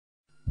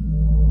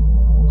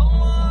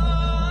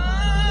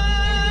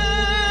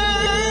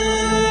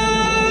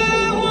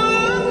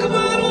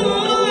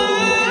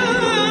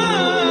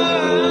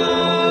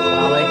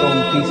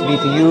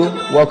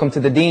welcome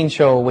to the Deen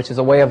Show, which is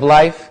a way of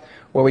life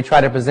where we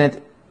try to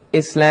present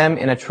Islam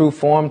in a true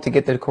form to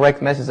get the correct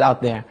message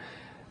out there.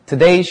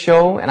 Today's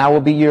show, and I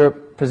will be your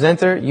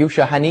presenter,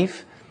 Yusha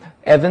Hanif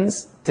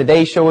Evans.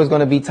 Today's show is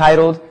going to be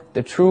titled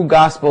The True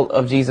Gospel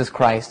of Jesus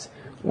Christ,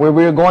 where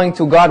we're going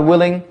to, God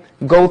willing,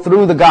 go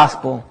through the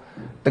gospel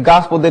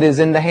that is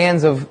in the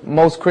hands of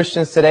most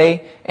Christians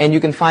today, and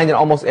you can find it in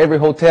almost every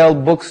hotel,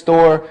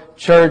 bookstore,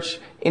 church,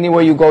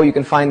 anywhere you go, you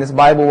can find this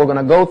Bible. We're going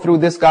to go through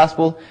this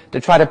gospel to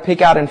try to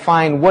pick out and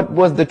find what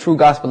was the true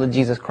gospel of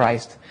Jesus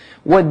Christ.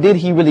 What did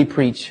he really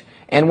preach?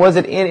 And was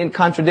it in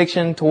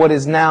contradiction to what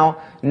is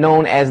now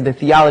known as the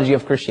theology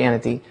of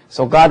Christianity?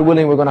 So God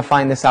willing, we're going to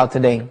find this out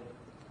today.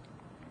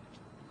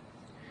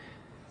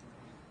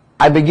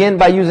 I begin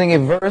by using a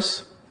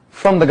verse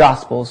from the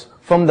Gospels,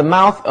 from the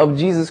mouth of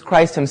Jesus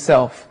Christ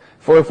himself.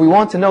 For if we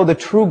want to know the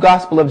true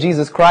gospel of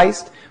Jesus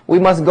Christ, we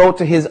must go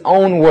to his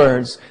own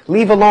words.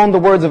 Leave alone the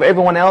words of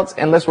everyone else,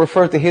 and let's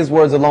refer to his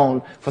words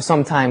alone for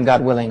some time,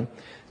 God willing.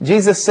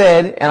 Jesus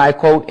said, and I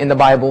quote in the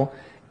Bible,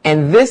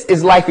 "And this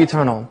is life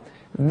eternal."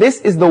 This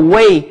is the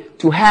way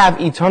to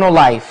have eternal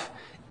life,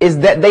 is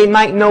that they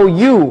might know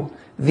you,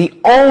 the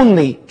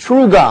only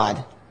true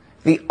God,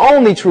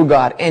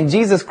 and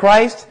Jesus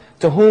Christ,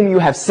 to whom you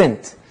have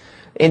sent.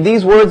 In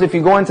these words, if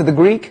you go into the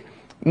Greek,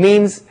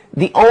 means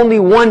the only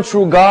one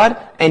true God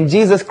and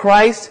Jesus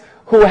Christ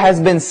who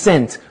has been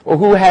sent, or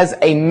who has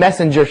a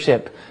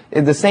messengership.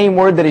 It's the same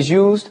word that is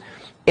used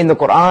in the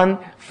Quran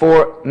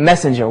for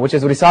messenger, which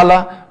is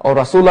risala or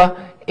rasula,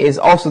 is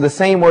also the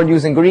same word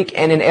used in Greek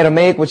and in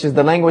Aramaic, which is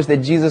the language that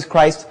Jesus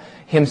Christ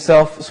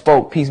himself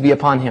spoke, peace be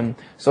upon him.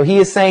 So he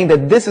is saying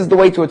that this is the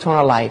way to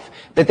eternal life,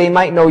 that they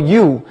might know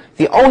you,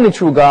 the only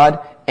true God,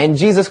 and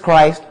Jesus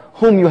Christ,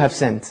 whom you have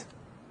sent.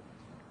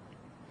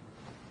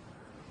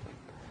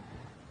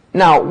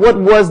 Now, what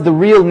was the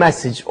real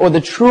message or the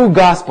true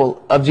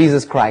gospel of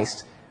Jesus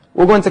Christ?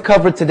 We're going to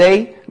cover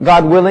today,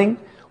 God willing,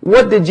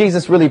 what did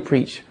Jesus really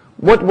preach?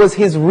 What was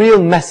his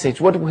real message?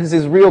 What was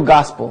his real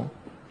gospel?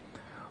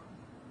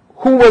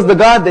 Who was the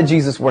God that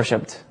Jesus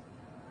worshipped?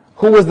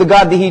 Who was the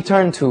God that he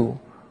turned to?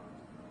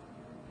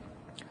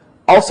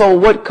 Also,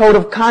 what code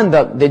of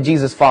conduct did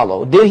Jesus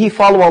follow? Did he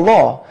follow a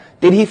law?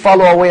 Did he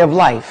follow a way of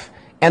life?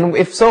 And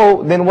if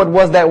so, then what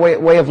was that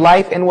way of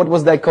life, and what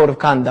was that code of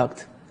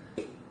conduct?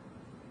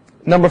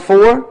 Number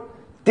 4,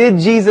 did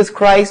Jesus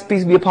Christ,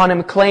 peace be upon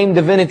him, claim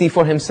divinity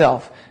for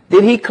himself?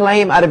 Did he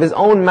claim out of his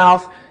own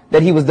mouth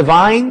that he was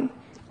divine?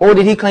 Or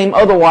did he claim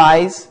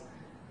otherwise?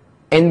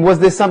 And was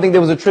this something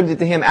that was attributed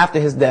to him after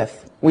his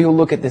death? We will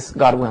look at this,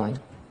 God willing.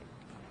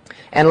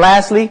 And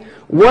lastly,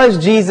 was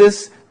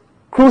Jesus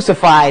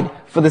crucified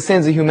for the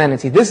sins of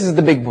humanity? This is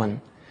the big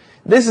one.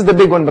 This is the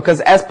big one, because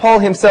as Paul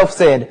himself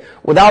said,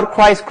 without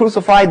Christ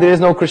crucified, there is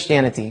no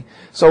Christianity.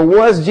 So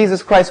was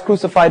Jesus Christ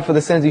crucified for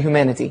the sins of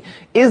humanity?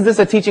 Is this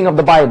a teaching of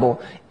the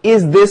Bible?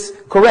 Is this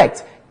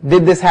correct?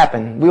 Did this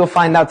happen? We will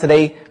find out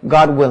today,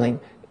 God willing.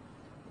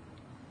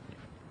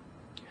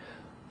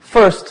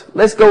 First,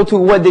 let's go to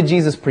what did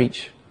Jesus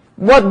preach?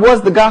 What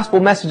was the gospel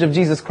message of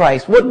Jesus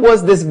Christ? What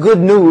was this good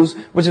news,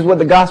 which is what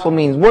the gospel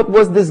means? What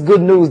was this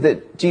good news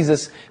that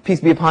Jesus, peace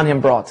be upon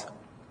him, brought?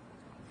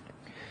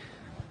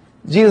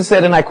 Jesus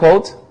said, and I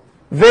quote,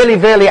 "Verily,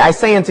 verily, I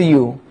say unto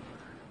you,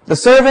 the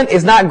servant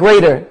is not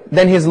greater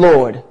than his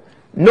Lord,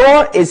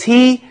 nor is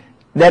he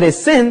that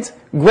is sent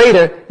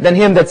greater than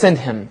him that sent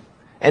him."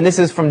 And this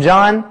is from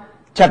John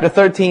chapter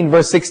 13,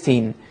 verse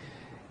 16.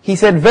 He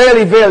said,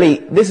 verily,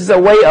 verily, this is a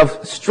way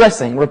of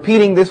stressing,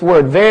 repeating this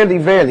word, verily,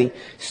 verily,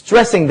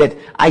 stressing that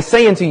I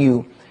say unto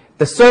you,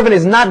 the servant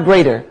is not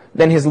greater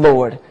than his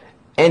Lord,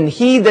 and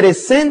he that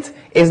is sent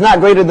is not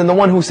greater than the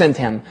one who sent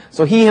him.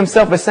 So he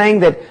himself is saying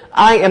that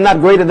I am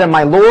not greater than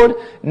my Lord,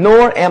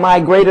 nor am I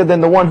greater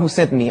than the one who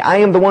sent me. I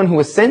am the one who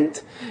is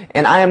sent,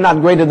 and I am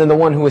not greater than the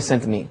one who has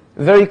sent me.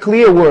 Very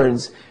clear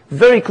words.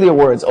 Very clear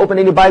words. Open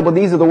any Bible,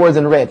 these are the words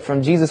in red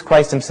from Jesus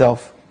Christ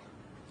himself.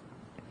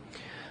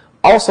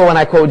 Also, and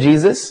I quote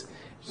Jesus,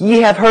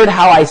 "Ye have heard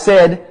how I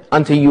said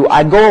unto you,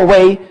 I go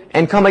away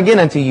and come again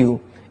unto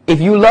you.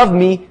 If you loved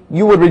me,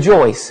 you would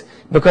rejoice,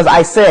 because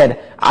I said,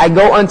 I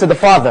go unto the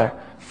Father,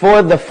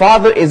 for the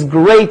Father is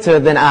greater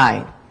than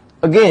I."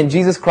 Again,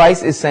 Jesus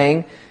Christ is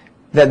saying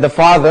that the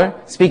Father,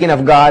 speaking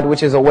of God,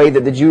 which is a way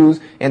that the Jews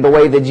and the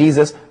way that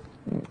Jesus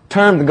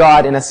termed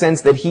God in a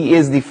sense that he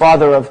is the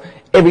Father of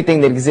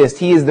everything that exists.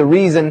 He is the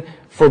reason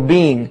for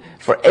being,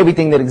 for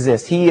everything that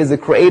exists. He is the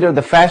creator,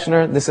 the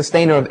fashioner, the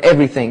sustainer of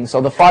everything. So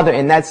the Father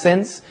in that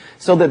sense,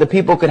 so that the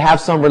people could have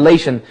some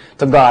relation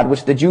to God,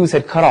 which the Jews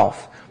had cut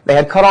off. They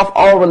had cut off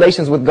all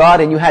relations with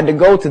God, and you had to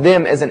go to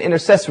them as an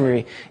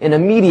intercessory and a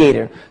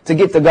mediator to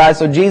get to God.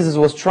 So Jesus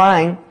was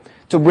trying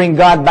to bring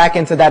God back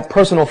into that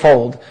personal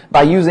fold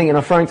by using and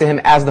referring to him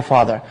as the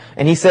Father.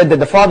 And he said that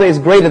the Father is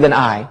greater than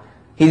I.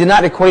 He did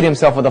not equate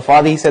himself with the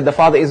Father. He said the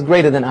Father is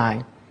greater than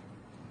I.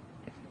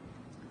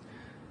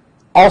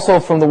 Also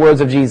from the words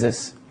of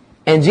Jesus,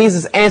 "And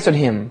Jesus answered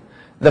him,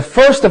 the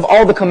first of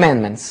all the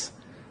commandments."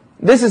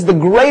 This is the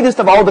greatest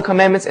of all the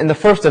commandments, and the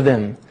first of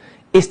them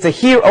is to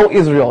hear, O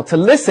Israel, to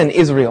listen,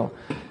 Israel.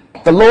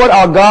 The Lord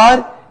our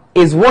God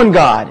is one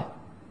God.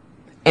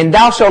 And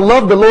thou shalt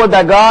love the Lord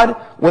thy God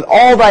with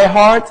all thy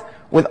heart,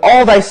 with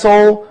all thy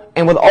soul,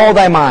 and with all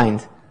thy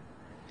mind,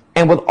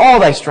 and with all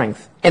thy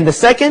strength. And the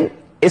second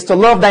is to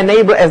love thy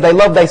neighbor as thy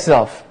love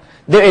thyself.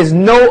 There is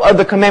no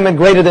other commandment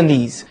greater than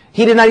these.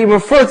 He did not even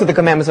refer to the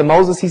commandments of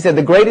Moses. He said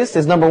the greatest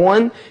is number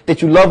one,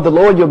 that you love the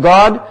Lord your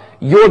God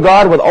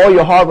with all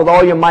your heart, with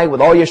all your might,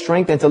 with all your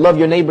strength, and to love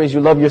your neighbor as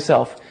you love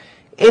yourself.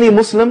 Any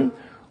Muslim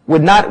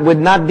would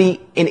not be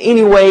in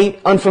any way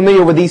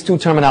unfamiliar with these two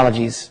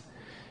terminologies.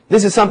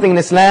 This is something in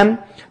Islam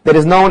that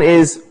is known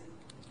as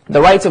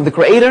the rights of the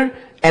Creator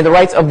and the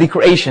rights of the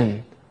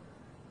creation.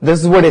 This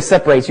is where it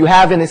separates. You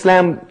have in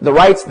Islam the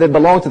rights that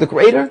belong to the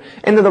Creator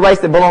and then the rights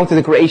that belong to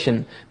the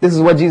creation. This is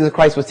what Jesus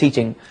Christ was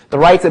teaching. The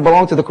rights that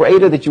belong to the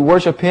Creator, that you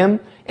worship Him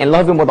and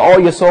love Him with all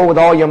your soul, with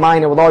all your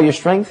mind, and with all your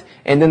strength.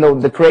 And then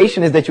the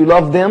creation is that you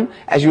love them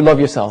as you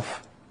love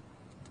yourself.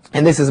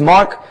 And this is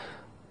Mark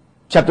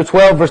chapter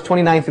 12, verse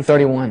 29 through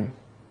 31.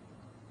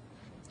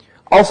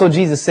 Also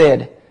Jesus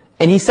said,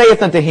 and He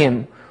saith unto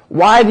him,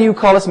 why do you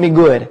call us me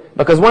good?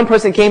 Because one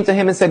person came to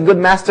Him and said, good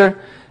master,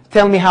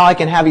 tell me how I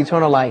can have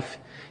eternal life.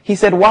 He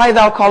said, why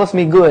thou callest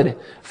me good?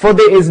 For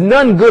there is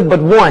none good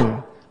but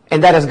one,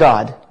 and that is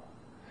God.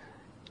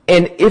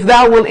 And if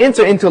thou wilt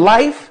enter into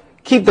life,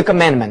 keep the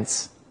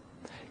commandments.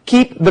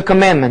 Keep the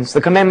commandments.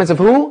 The commandments of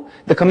who?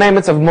 The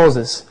commandments of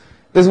Moses.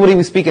 This is what he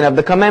was speaking of.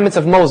 The commandments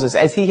of Moses,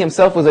 as he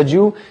himself was a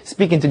Jew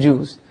speaking to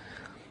Jews.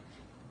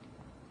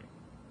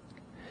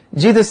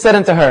 Jesus said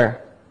unto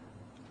her,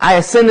 I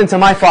ascend unto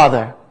my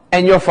Father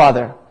and your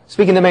Father.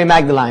 Speaking to Mary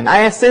Magdalene.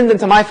 I ascend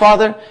unto my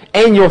Father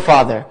and your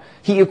Father.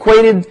 He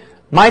equated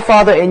my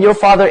Father and your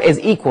Father as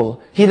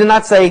equal. He did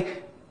not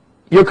say,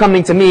 you're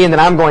coming to me and then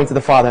I'm going to the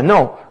Father.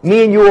 No,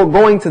 me and you are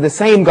going to the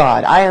same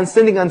God. I am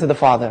ascending unto the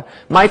Father.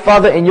 My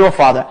Father and your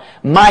Father.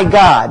 My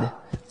God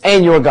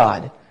and your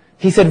God.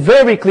 He said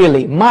very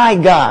clearly, my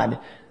God.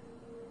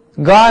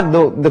 God,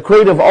 the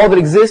creator of all that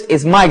exists,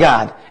 is my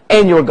God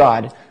and your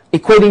God.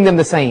 Equating them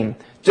the same.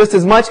 Just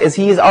as much as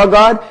He is our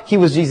God, He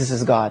was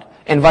Jesus' God.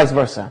 And vice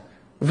versa.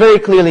 Very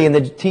clearly in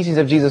the teachings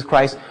of Jesus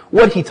Christ,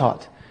 what He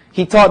taught.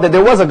 He taught that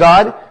there was a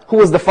God who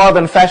was the Father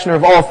and fashioner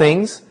of all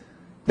things,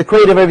 the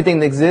creator of everything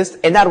that exists,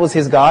 and that was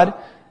His God,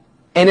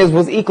 and it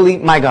was equally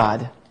my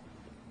God.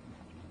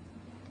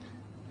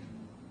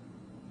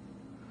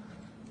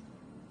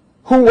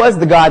 Who was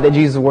the God that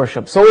Jesus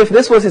worshipped? So if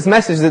this was His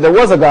message that there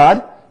was a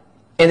God,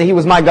 and that He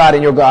was my God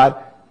and your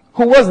God,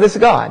 who was this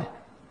God?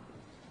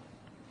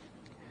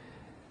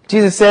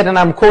 Jesus said, and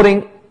I'm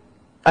quoting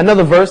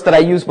another verse that I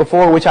used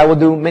before, which I will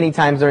do many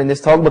times during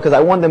this talk, because I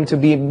want them to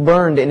be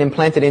burned and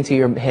implanted into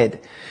your head.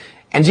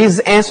 And Jesus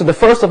answered, the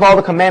first of all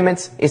the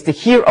commandments is to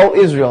hear, O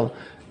Israel,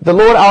 the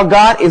Lord our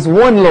God is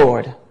one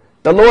Lord.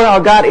 The Lord our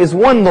God is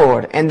one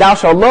Lord. And thou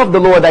shalt love the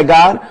Lord thy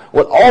God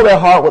with all thy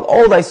heart, with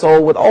all thy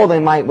soul, with all thy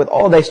might, with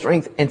all thy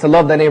strength, and to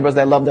love thy neighbor as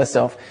thy love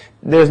thyself.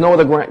 There is no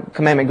other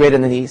commandment greater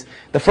than these.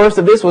 The first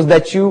of this was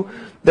that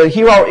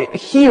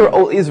hear,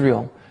 O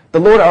Israel. The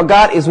Lord our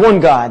God is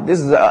one God. This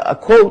is a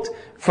quote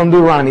from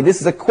Deuteronomy.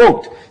 This is a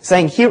quote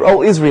saying, hear,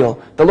 O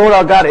Israel, the Lord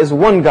our God is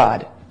one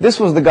God. This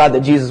was the God that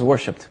Jesus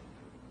worshipped.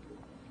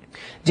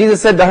 Jesus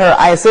said to her,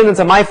 I ascend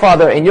unto my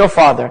Father and your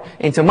Father,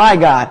 and to my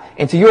God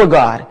and to your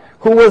God.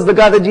 Who was the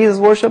God that Jesus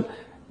worshipped?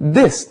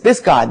 This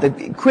God,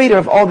 the creator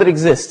of all that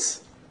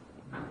exists.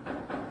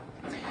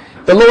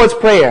 The Lord's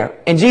Prayer.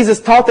 And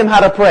Jesus taught them how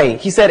to pray.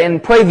 He said,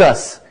 and pray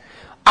thus,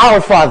 our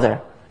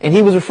Father. And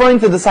He was referring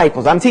to the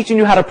disciples. I'm teaching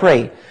you how to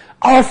pray.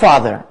 Our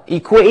Father,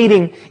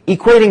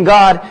 equating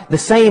God the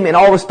same in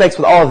all respects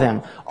with all of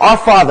them. Our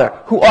Father,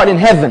 who art in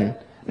heaven,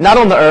 not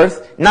on the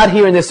earth, not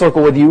here in this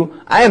circle with you.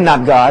 I am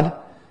not God.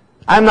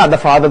 I am not the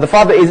Father. The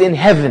Father is in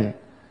heaven.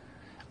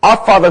 Our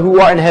Father who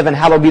art in heaven,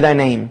 hallowed be thy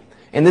name.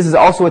 And this is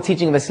also a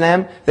teaching of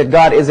Islam, that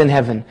God is in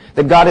heaven.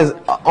 That God is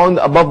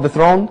above the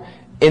throne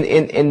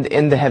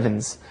in the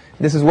heavens.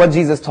 This is what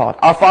Jesus taught.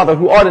 Our Father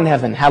who art in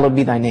heaven, hallowed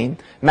be thy name.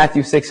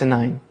 Matthew 6 and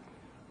 9.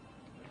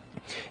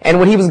 And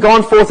when He was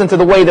gone forth into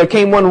the way, there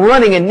came one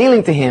running and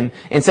kneeling to Him,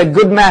 and said,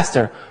 Good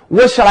Master,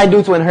 what shall I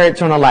do to inherit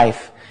eternal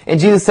life? And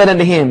Jesus said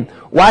unto him,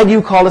 Why do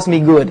you call us me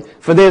good?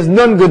 For there is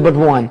none good but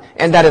one,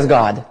 and that is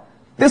God.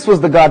 This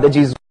was the God that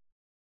Jesus